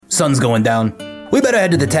sun's going down. We better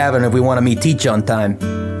head to the tavern if we want to meet Teach on time.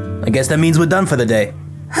 I guess that means we're done for the day.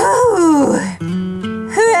 Ooh,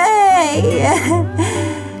 hooray!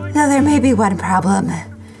 Now there may be one problem.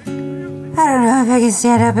 I don't know if I can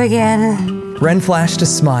stand up again. Ren flashed a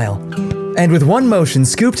smile, and with one motion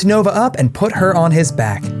scooped Nova up and put her on his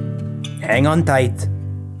back. Hang on tight.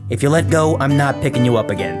 If you let go, I'm not picking you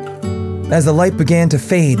up again. As the light began to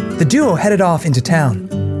fade, the duo headed off into town.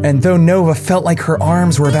 And though Nova felt like her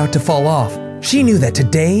arms were about to fall off, she knew that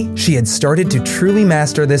today she had started to truly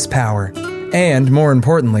master this power. And, more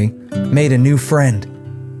importantly, made a new friend.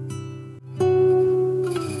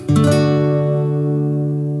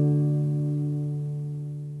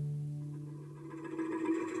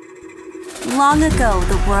 Long ago,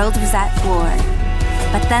 the world was at war.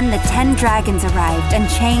 But then the 10 dragons arrived and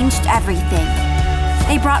changed everything.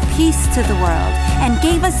 They brought peace to the world and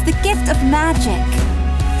gave us the gift of magic.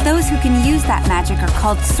 Those who can use that magic are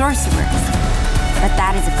called sorcerers. But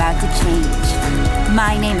that is about to change.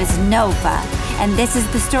 My name is Nova, and this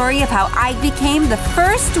is the story of how I became the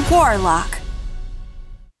first warlock.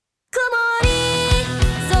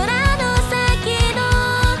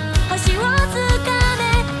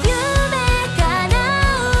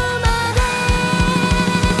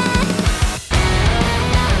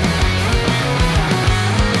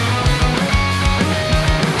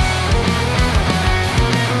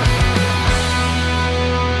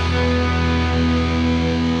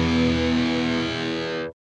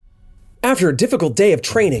 After a difficult day of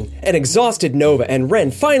training, an exhausted Nova and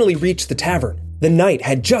Ren finally reached the tavern. The night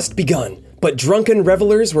had just begun, but drunken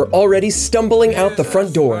revelers were already stumbling out the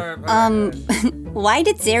front door. Why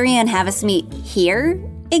did Zarian have us meet here,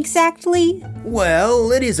 exactly?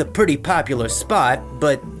 Well, it is a pretty popular spot,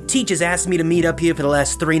 but Teach has asked me to meet up here for the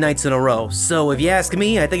last 3 nights in a row. So if you ask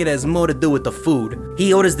me, I think it has more to do with the food.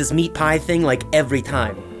 He orders this meat pie thing like every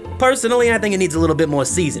time. Personally, I think it needs a little bit more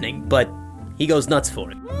seasoning, but he goes nuts for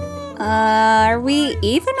it. Are we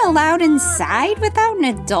even allowed inside without an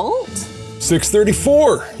adult?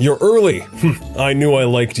 6:34, you're early. I knew I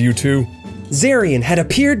liked you two. Zarian had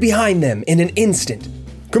appeared behind them in an instant.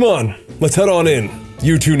 Come on, let's head on in.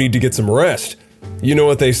 You two need to get some rest. You know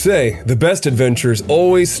what they say, the best adventures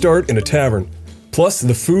always start in a tavern. Plus,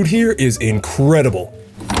 the food here is incredible.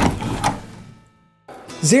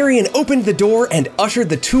 Zarian opened the door and ushered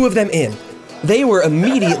the two of them in. They were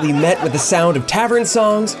immediately met with the sound of tavern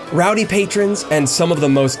songs, rowdy patrons, and some of the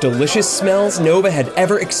most delicious smells Nova had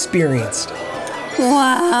ever experienced.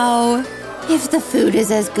 Wow. If the food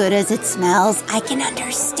is as good as it smells, I can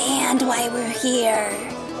understand why we're here.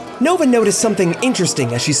 Nova noticed something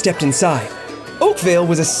interesting as she stepped inside. Oakvale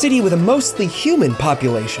was a city with a mostly human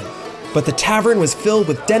population, but the tavern was filled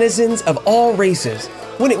with denizens of all races.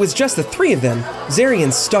 When it was just the 3 of them,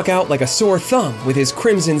 Zarian stuck out like a sore thumb with his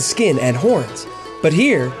crimson skin and horns. But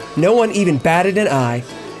here, no one even batted an eye.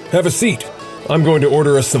 Have a seat. I'm going to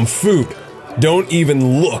order us some food. Don't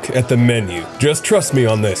even look at the menu. Just trust me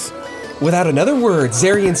on this. Without another word,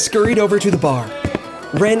 Zarian scurried over to the bar.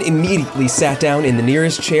 Ren immediately sat down in the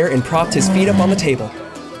nearest chair and propped his feet up on the table.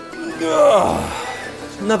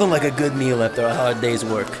 Nothing like a good meal after a hard day's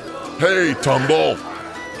work. Hey, Tumble!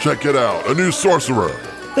 Check it out, a new sorcerer.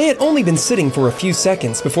 They had only been sitting for a few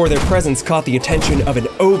seconds before their presence caught the attention of an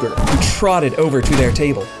ogre who trotted over to their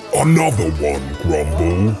table. Another one,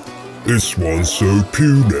 Grumble. This one's so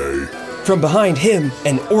puny. From behind him,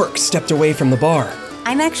 an orc stepped away from the bar.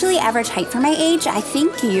 I'm actually average height for my age. I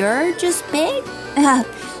think you're just big.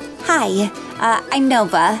 Hi, I'm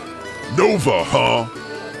Nova. Nova, huh?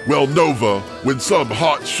 Well, Nova, when some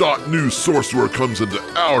hot-shot new sorcerer comes into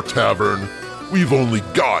our tavern, we've only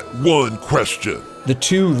got one question. The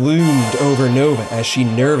two loomed over Nova as she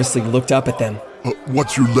nervously looked up at them.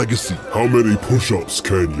 What's your legacy? How many push-ups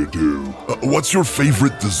can you do? What's your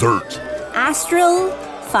favorite dessert? Astral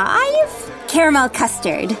 5? Caramel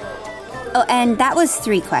custard. Oh, and that was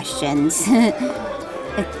 3 questions.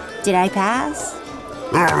 Did I pass?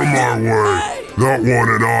 Out of my way. That one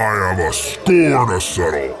and I have a score to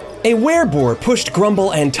settle. A werebore pushed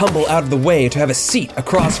Grumble and Tumble out of the way to have a seat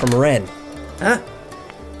across from Ren. Huh?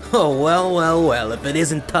 Oh, well, if it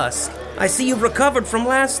isn't Tusk. I see you've recovered from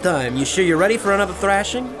last time. You sure you're ready for another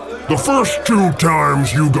thrashing? The first 2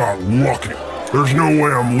 times you got lucky. There's no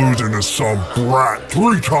way I'm losing to some brat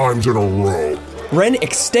 3 times in a row. Ren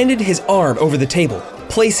extended his arm over the table,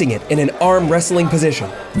 placing it in an arm wrestling position.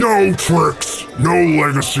 No tricks, no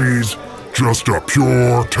legacies, just a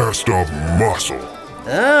pure test of muscle.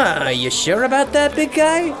 You sure about that, big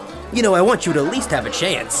guy? You know, I want you to at least have a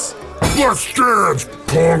chance. Let's dance,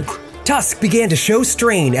 punk! Tusk began to show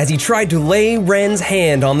strain as he tried to lay Ren's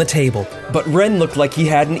hand on the table, but Ren looked like he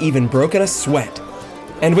hadn't even broken a sweat.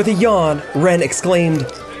 And with a yawn, Ren exclaimed,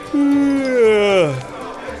 You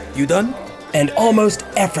done? And almost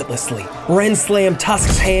effortlessly, Ren slammed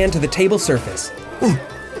Tusk's hand to the table surface.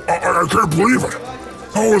 I can't believe it.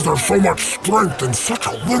 How is there so much strength in such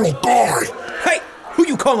a little guy? Hey, who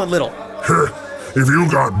you calling little? If you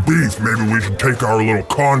got beef, maybe we should take our little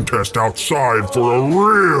contest outside for a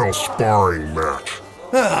real sparring match.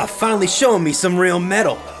 Finally showing me some real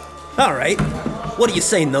metal. All right. What do you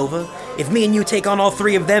say, Nova? If me and you take on all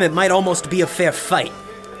three of them, it might almost be a fair fight.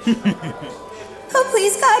 Oh,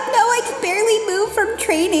 please, God, no, I can barely move from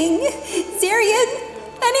training. Zarian,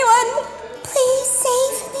 anyone, please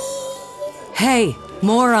save me. Hey,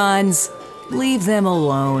 morons. Leave them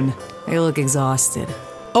alone. They look exhausted.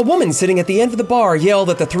 A woman sitting at the end of the bar yelled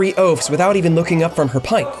at the three oafs without even looking up from her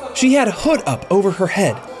pint. She had a hood up over her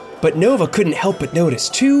head, but Nova couldn't help but notice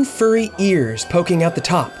two furry ears poking out the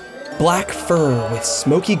top. Black fur with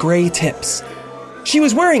smoky gray tips. She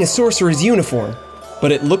was wearing a sorcerer's uniform,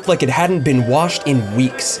 but it looked like it hadn't been washed in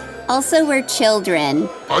weeks. Also, we're children.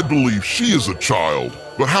 I believe she is a child,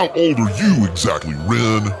 but how old are you exactly,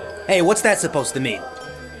 Ren? Hey, what's that supposed to mean?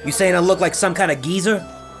 You saying I look like some kind of geezer?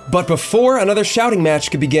 But before another shouting match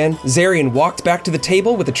could begin, Zarian walked back to the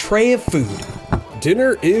table with a tray of food.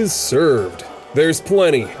 Dinner is served. There's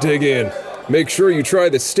plenty. Dig in. Make sure you try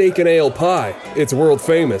the steak and ale pie. It's world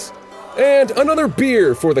famous. And another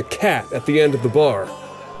beer for the cat at the end of the bar.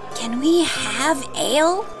 Can we have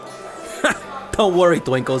ale? Don't worry,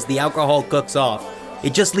 Twinkles, the alcohol cooks off.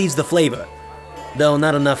 It just leaves the flavor. Though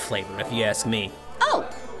not enough flavor, if you ask me. Oh,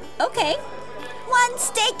 okay. One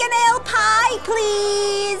steak and ale pie,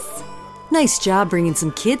 please. Nice job bringing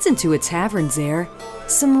some kids into a tavern, Zare.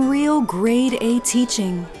 Some real grade A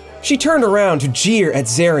teaching. She turned around to jeer at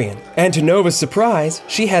Zarian, and to Nova's surprise,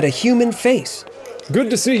 she had a human face. Good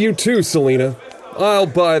to see you too, Selena. I'll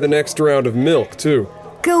buy the next round of milk, too.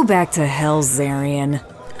 Go back to hell, Zarian.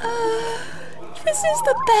 This is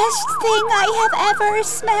the best thing I have ever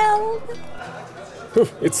smelled.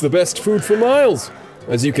 It's the best food for miles.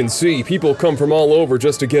 As you can see, people come from all over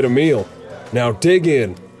just to get a meal. Now dig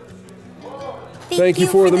in. Thank you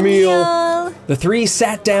for the meal. The three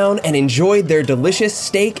sat down and enjoyed their delicious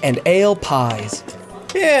steak and ale pies.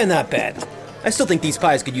 Yeah, not bad. I still think these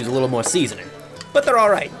pies could use a little more seasoning. But they're all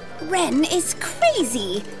right. Ren is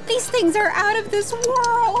crazy. These things are out of this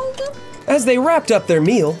world. As they wrapped up their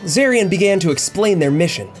meal, Zarian began to explain their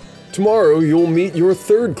mission. Tomorrow you'll meet your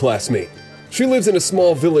third classmate. She lives in a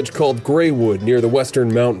small village called Greywood near the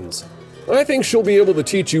Western Mountains. I think she'll be able to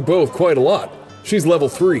teach you both quite a lot. She's level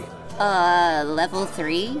 3. Level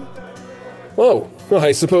 3? Oh,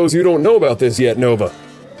 I suppose you don't know about this yet, Nova.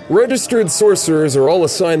 Registered sorcerers are all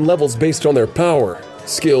assigned levels based on their power,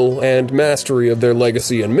 skill, and mastery of their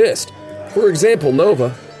legacy and mist. For example,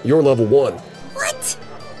 Nova, you're level 1. What?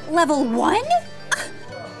 Level 1?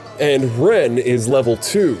 And Ren is level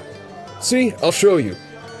 2. See, I'll show you.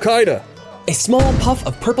 Kaida. A small puff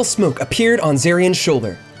of purple smoke appeared on Zarian's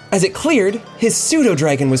shoulder. As it cleared, his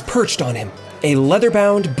pseudo-dragon was perched on him, a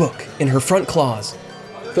leather-bound book in her front claws.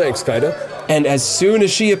 Thanks, Kaida. And as soon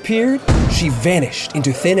as she appeared, she vanished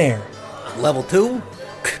into thin air. Level 2?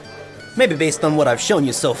 Maybe based on what I've shown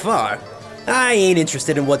you so far. I ain't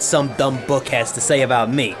interested in what some dumb book has to say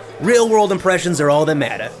about me. Real-world impressions are all that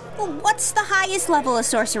matter. What's the highest level a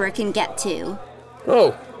sorcerer can get to?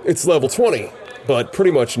 Oh, it's level 20, but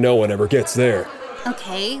pretty much no one ever gets there.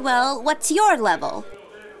 Okay, well, what's your level?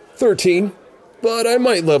 13, but I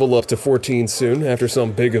might level up to 14 soon after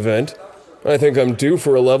some big event. I think I'm due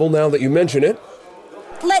for a level now that you mention it.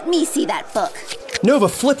 Let me see that book. Nova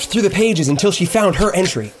flipped through the pages until she found her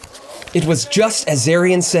entry. It was just as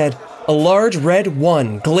Zarian said, a large red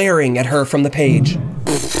 1 glaring at her from the page.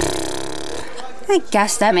 I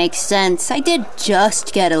guess that makes sense. I did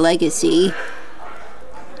just get a legacy.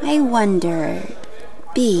 I wonder...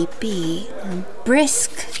 B.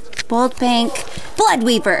 Brisk, Boldbank,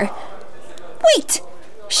 Bloodweaver. Wait!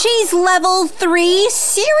 She's level 3?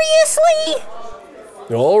 Seriously?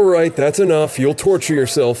 All right, that's enough. You'll torture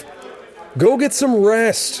yourself. Go get some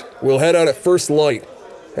rest. We'll head out at first light.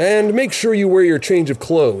 And make sure you wear your change of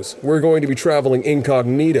clothes. We're going to be traveling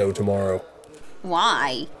incognito tomorrow.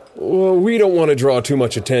 Why? Well, we don't want to draw too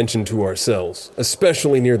much attention to ourselves,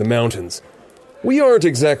 especially near the mountains. We aren't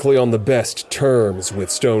exactly on the best terms with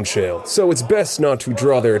Stoneshale, so it's best not to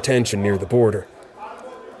draw their attention near the border.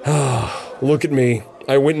 Look at me.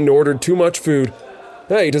 I went and ordered too much food.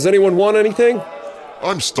 Hey, does anyone want anything?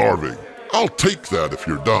 I'm starving. I'll take that if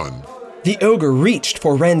you're done. The ogre reached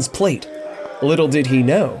for Ren's plate. Little did he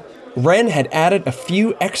know, Ren had added a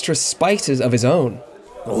few extra spices of his own.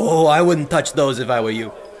 Oh, I wouldn't touch those if I were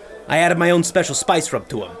you. I added my own special spice rub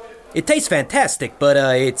to them. It tastes fantastic, but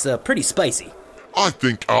it's pretty spicy. I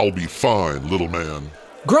think I'll be fine, little man.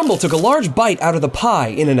 Grumble took a large bite out of the pie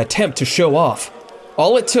in an attempt to show off.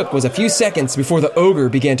 All it took was a few seconds before the ogre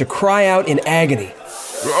began to cry out in agony.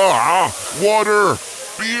 Water!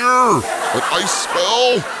 Beer! An ice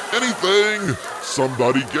spell? Anything!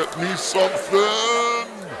 Somebody get me something!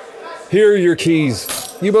 Here are your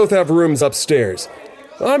keys. You both have rooms upstairs.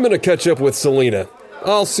 I'm gonna catch up with Selena.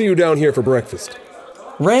 I'll see you down here for breakfast.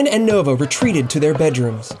 Ren and Nova retreated to their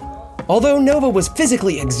bedrooms. Although Nova was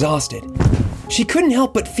physically exhausted, she couldn't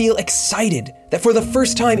help but feel excited that for the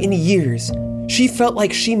first time in years, she felt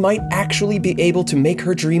like she might actually be able to make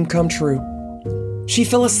her dream come true. She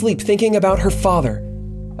fell asleep thinking about her father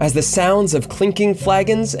as the sounds of clinking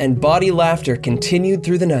flagons and bawdy laughter continued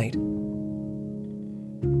through the night.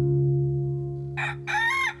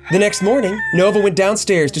 The next morning, Nova went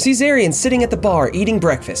downstairs to see Zarian sitting at the bar eating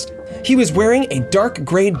breakfast. He was wearing a dark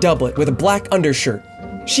gray doublet with a black undershirt.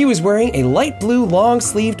 She was wearing a light blue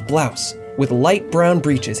long-sleeved blouse with light brown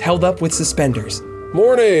breeches held up with suspenders.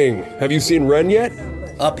 Morning! Have you seen Ren yet?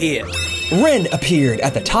 Up here. Ren appeared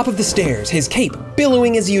at the top of the stairs, his cape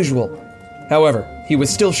billowing as usual. However, he was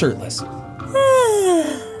still shirtless.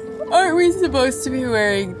 Aren't we supposed to be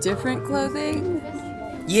wearing different clothing?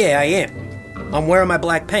 Yeah, I am. I'm wearing my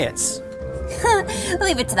black pants.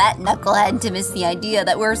 Leave it to that knucklehead to miss the idea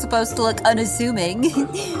that we're supposed to look unassuming.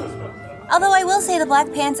 Although I will say the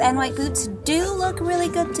black pants and white boots do look really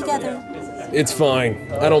good together. It's fine.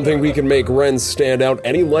 I don't think we can make Ren stand out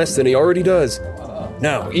any less than he already does.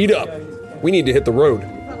 Now, eat up. We need to hit the road.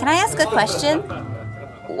 Can I ask a question?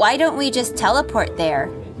 Why don't we just teleport there?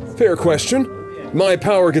 Fair question. My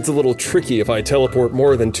power gets a little tricky if I teleport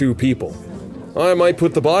more than 2 people. I might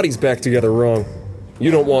put the bodies back together wrong. You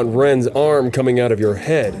don't want Ren's arm coming out of your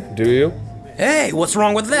head, do you? Hey, what's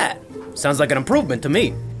wrong with that? Sounds like an improvement to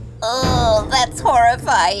me. Oh, that's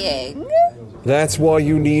horrifying. That's why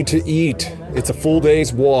you need to eat. It's a full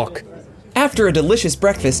day's walk. After a delicious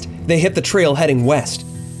breakfast, they hit the trail heading west.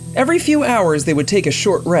 Every few hours they would take a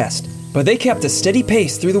short rest, but they kept a steady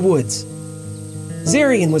pace through the woods.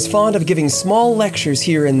 Zarian was fond of giving small lectures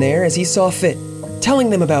here and there as he saw fit,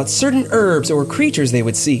 telling them about certain herbs or creatures they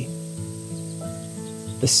would see.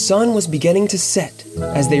 The sun was beginning to set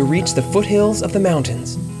as they reached the foothills of the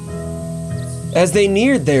mountains. As they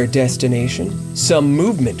neared their destination, some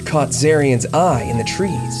movement caught Zarian's eye in the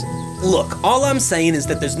trees. Look, all I'm saying is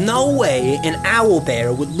that there's no way an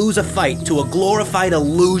owlbear would lose a fight to a glorified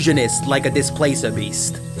illusionist like a displacer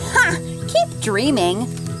beast. Ha! Keep dreaming.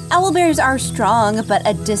 Owlbears are strong, but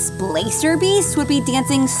a displacer beast would be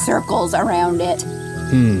dancing circles around it.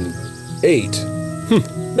 8.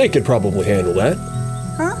 They could probably handle that.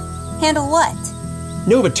 Huh? Handle what?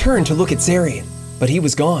 Nova turned to look at Zarian, but he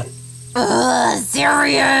was gone.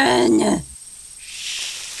 Zarian!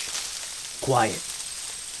 Quiet.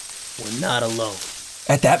 We're not alone.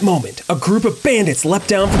 At that moment, a group of bandits leapt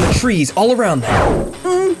down from the trees all around them.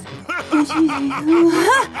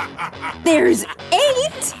 There's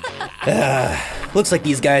 8? Looks like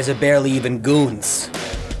these guys are barely even goons.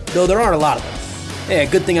 Though there are a lot of them. Yeah,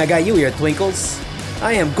 good thing I got you here, Twinkles.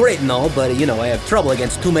 I am great and all, but, I have trouble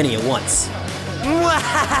against too many at once.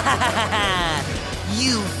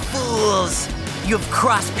 You fools! You've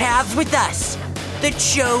crossed paths with us, the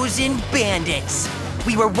Chosen Bandits.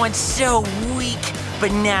 We were once so weak,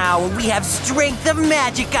 but now we have strength of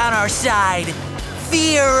magic on our side.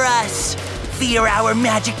 Fear us! Fear our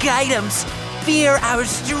magic items! Fear our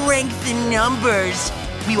strength in numbers!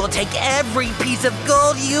 We will take every piece of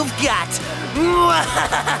gold you've got!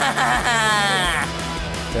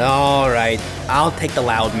 Alright, I'll take the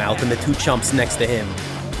loudmouth and the 2 chumps next to him.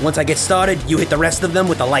 Once I get started, you hit the rest of them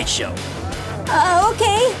with the light show.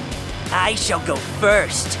 Okay. I shall go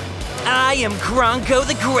first. I am Grongo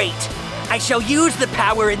the Great. I shall use the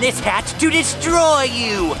power in this hat to destroy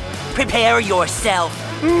you. Prepare yourself.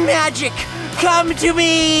 Magic, come to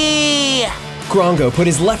me! Grongo put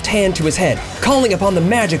his left hand to his head, calling upon the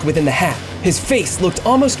magic within the hat. His face looked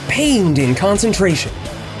almost pained in concentration.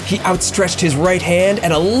 He outstretched his right hand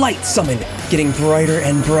and a light summoned, getting brighter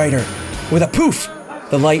and brighter. With a poof,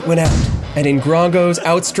 the light went out, and in Grongo's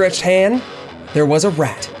outstretched hand, there was a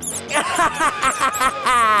rat.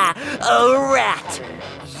 A rat!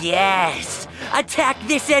 Yes! Attack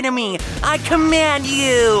this enemy! I command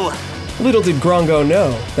you! Little did Grongo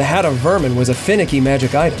know, the Hat of Vermin was a finicky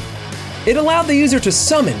magic item. It allowed the user to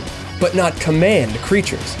summon, but not command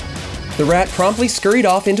creatures. The rat promptly scurried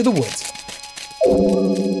off into the woods.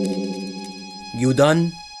 You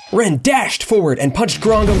done? Ren dashed forward and punched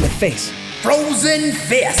Grongo in the face. Frozen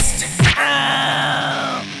Fist!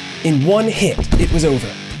 In one hit, it was over.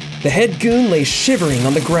 The head goon lay shivering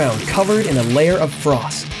on the ground, covered in a layer of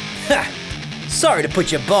frost. Ha! Sorry to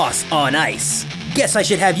put your boss on ice. Guess I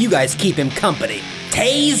should have you guys keep him company.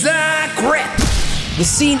 Taser Grip! The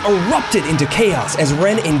scene erupted into chaos as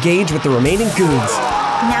Ren engaged with the remaining goons.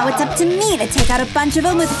 Now it's up to me to take out a bunch of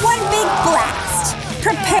them with one big blast.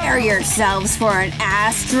 Prepare yourselves for an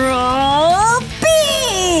astral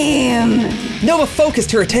beam! Nova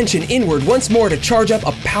focused her attention inward once more to charge up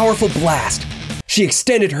a powerful blast. She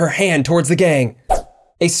extended her hand towards the gang.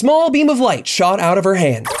 A small beam of light shot out of her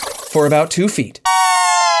hand for about 2 feet.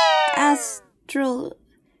 Astral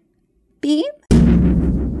beam?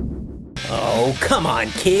 Oh, come on,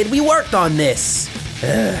 kid. We worked on this.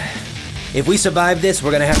 If we survive this,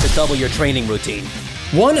 we're gonna have to double your training routine.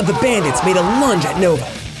 One of the bandits made a lunge at Nova.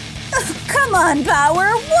 Come on,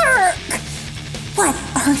 Power, work! What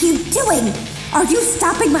are you doing? Are you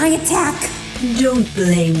stopping my attack? Don't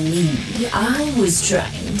blame me. I was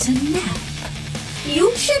trying to nap.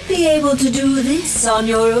 You should be able to do this on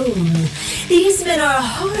your own. These men are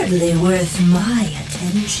hardly worth my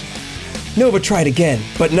attention. Nova tried again,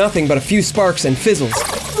 but nothing but a few sparks and fizzles.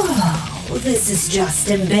 Oh, this is just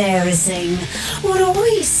embarrassing. What a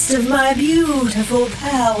waste of my beautiful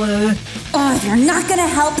power. Oh, if you're not gonna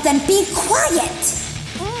help, then be quiet!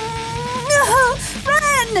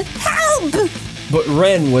 Ren, help! But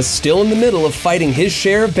Ren was still in the middle of fighting his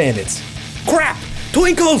share of bandits. Crap!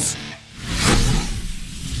 Twinkles!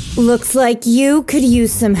 Looks like you could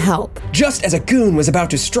use some help. Just as a goon was about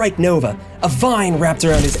to strike Nova, a vine wrapped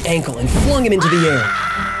around his ankle and flung him into the air.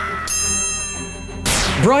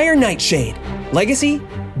 Briar Nightshade. Legacy,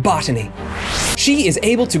 botany. She is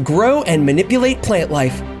able to grow and manipulate plant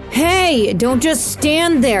life. Hey, don't just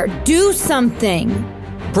stand there. Do something.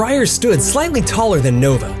 Briar stood slightly taller than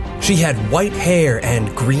Nova. She had white hair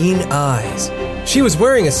and green eyes. She was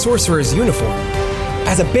wearing a sorcerer's uniform.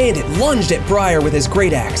 As a bandit lunged at Briar with his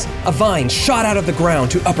great axe, a vine shot out of the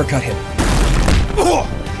ground to uppercut him.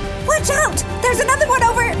 Watch out! There's another one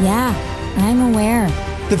over! Yeah, I'm aware.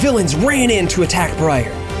 The villains ran in to attack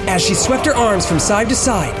Briar. As she swept her arms from side to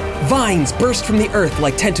side, vines burst from the earth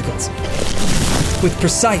like tentacles. With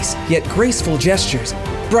precise yet graceful gestures,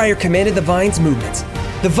 Briar commanded the vines' movements.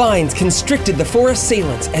 The vines constricted the four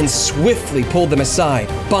assailants and swiftly pulled them aside,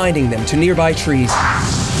 binding them to nearby trees.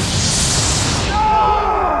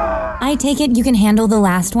 I take it you can handle the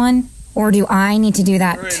last one? Or do I need to do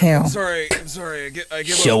that too? I'm sorry. I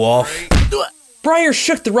give Show up, off. right? Briar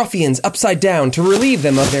shook the ruffians upside down to relieve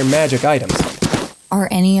them of their magic items. Are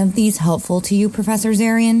any of these helpful to you, Professor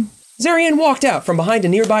Zarian? Zarian walked out from behind a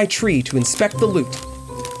nearby tree to inspect the loot.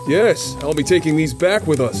 Yes, I'll be taking these back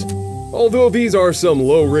with us. Although these are some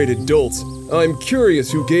low-rated dolts, I'm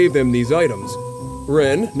curious who gave them these items.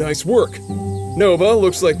 Ren, nice work. Nova,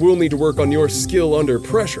 looks like we'll need to work on your skill under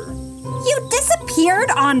pressure. You disappeared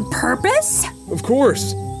on purpose? Of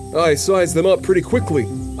course. I sized them up pretty quickly.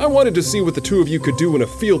 I wanted to see what the two of you could do in a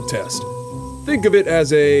field test. Think of it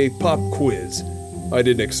as a pop quiz. I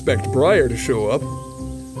didn't expect Briar to show up.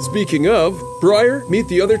 Speaking of, Briar, meet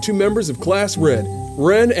the other two members of Class Red,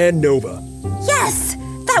 Ren and Nova. Yes!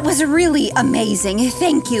 That was really amazing.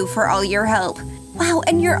 Thank you for all your help. Wow,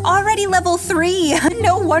 and you're already level 3.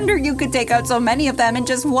 No wonder you could take out so many of them in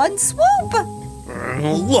just one swoop.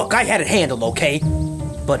 Look, I had it handled, okay?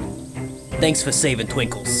 But thanks for saving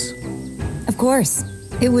Twinkles. Of course.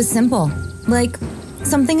 It was simple. Like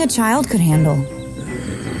something a child could handle.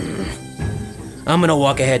 I'm gonna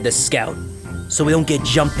walk ahead to scout, so we don't get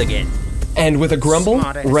jumped again. And with a grumble,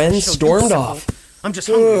 Ren stormed off. I'm just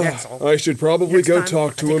hungry, that's all. I should probably go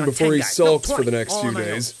talk to him before he sulks for the next few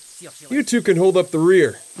days. You two can hold up the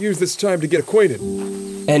rear. Use this time to get acquainted.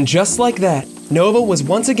 And just like that, Nova was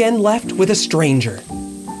once again left with a stranger.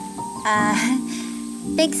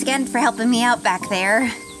 Thanks again for helping me out back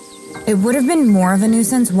there. It would have been more of a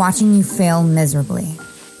nuisance watching you fail miserably.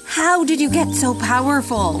 How did you get so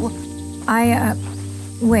powerful?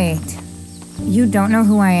 Wait. You don't know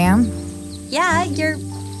who I am? Yeah, you're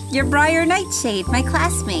Briar Nightshade, my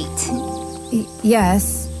classmate.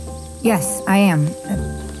 Yes. Yes, I am.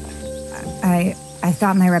 I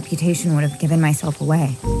thought my reputation would have given myself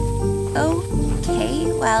away.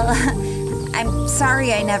 Okay, well, I'm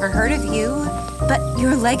sorry I never heard of you, but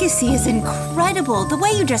your legacy is incredible. The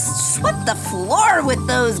way you just swept the floor with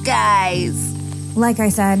those guys. Like I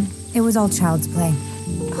said, it was all child's play.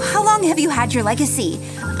 How long have you had your legacy?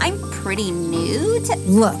 I'm pretty new to...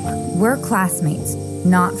 Look, we're classmates,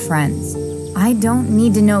 not friends. I don't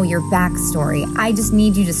need to know your backstory. I just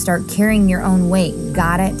need you to start carrying your own weight,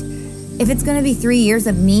 got it? If it's gonna be 3 years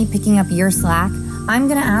of me picking up your slack, I'm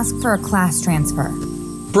gonna ask for a class transfer.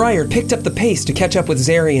 Briar picked up the pace to catch up with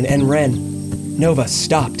Zarian and Ren. Nova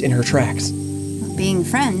stopped in her tracks. Being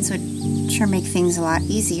friends would sure make things a lot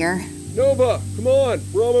easier. Nova, come on,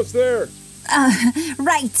 we're almost there.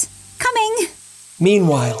 Right. Coming.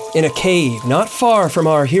 Meanwhile, in a cave not far from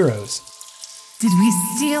our heroes. Did we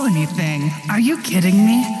steal anything? Are you kidding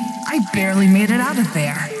me? I barely made it out of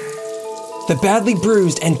there. The badly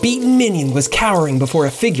bruised and beaten minion was cowering before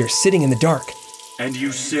a figure sitting in the dark. And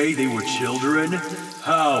you say they were children?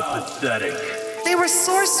 How pathetic. They were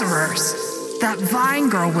sorcerers. That Vine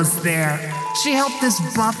girl was there. She helped this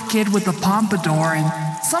buff kid with a pompadour and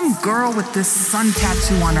some girl with this sun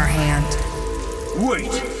tattoo on her hand.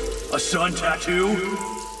 Wait, a sun tattoo?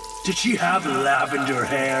 Did she have lavender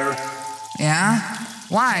hair? Yeah?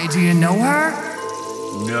 Why, do you know her?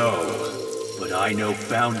 No, but I know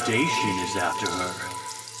Foundation is after her.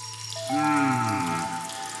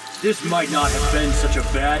 This might not have been such a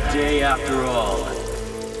bad day after all.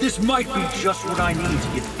 This might be just what I need to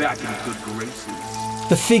get back in good graces.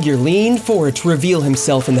 The figure leaned forward to reveal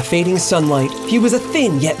himself in the fading sunlight. He was a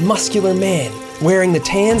thin yet muscular man, wearing the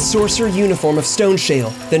tan sorcerer uniform of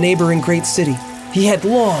Stoneshale, the neighboring great city. He had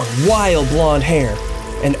long, wild blonde hair,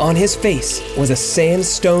 and on his face was a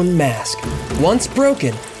sandstone mask, once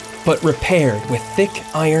broken, but repaired with thick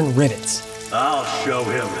iron rivets. I'll show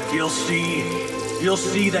him. He'll see. He'll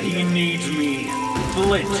see that he needs me.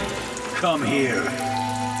 Flint, come here.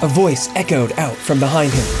 A voice echoed out from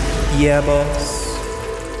behind him. Yeah, boss?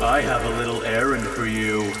 I have a little errand for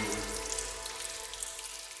you.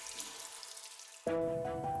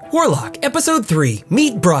 Warlock, Episode 3,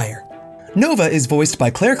 Meet Briar. Nova is voiced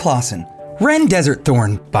by Claire Clausen. Ren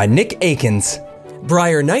Desertthorn by Nick Akins.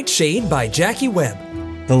 Briar Nightshade by Jackie Webb.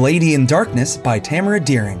 The Lady in Darkness by Tamara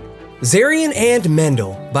Deering. Zarian and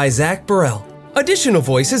Mendel by Zach Burrell. Additional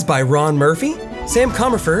voices by Ron Murphy, Sam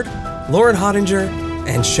Comerford, Lauren Hottinger,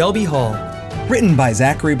 and Shelby Hall. Written by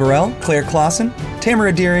Zachary Burrell, Claire Clausen,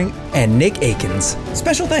 Tamara Deering, and Nick Akins.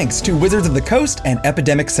 Special thanks to Wizards of the Coast and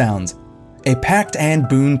Epidemic Sounds, a Pact and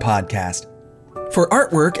Boon podcast. For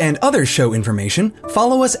artwork and other show information,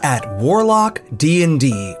 follow us at Warlock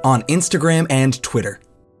D&D on Instagram and Twitter.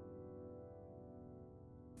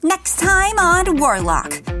 Next time on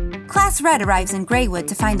Warlock. Class Red arrives in Greywood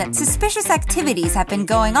to find that suspicious activities have been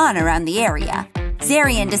going on around the area.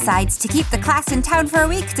 Zarian decides to keep the class in town for a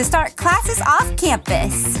week to start classes off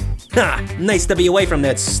campus. Ha! Nice to be away from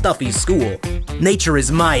that stuffy school. Nature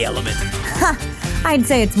is my element. Ha! I'd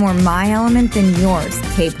say it's more my element than yours,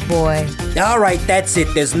 Cape Boy. Alright, that's it.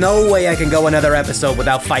 There's no way I can go another episode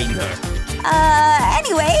without fighting her.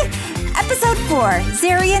 Anyway, Episode 4,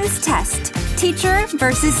 Zarian's Test. Teacher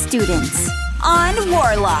versus students. On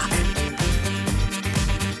Warlock.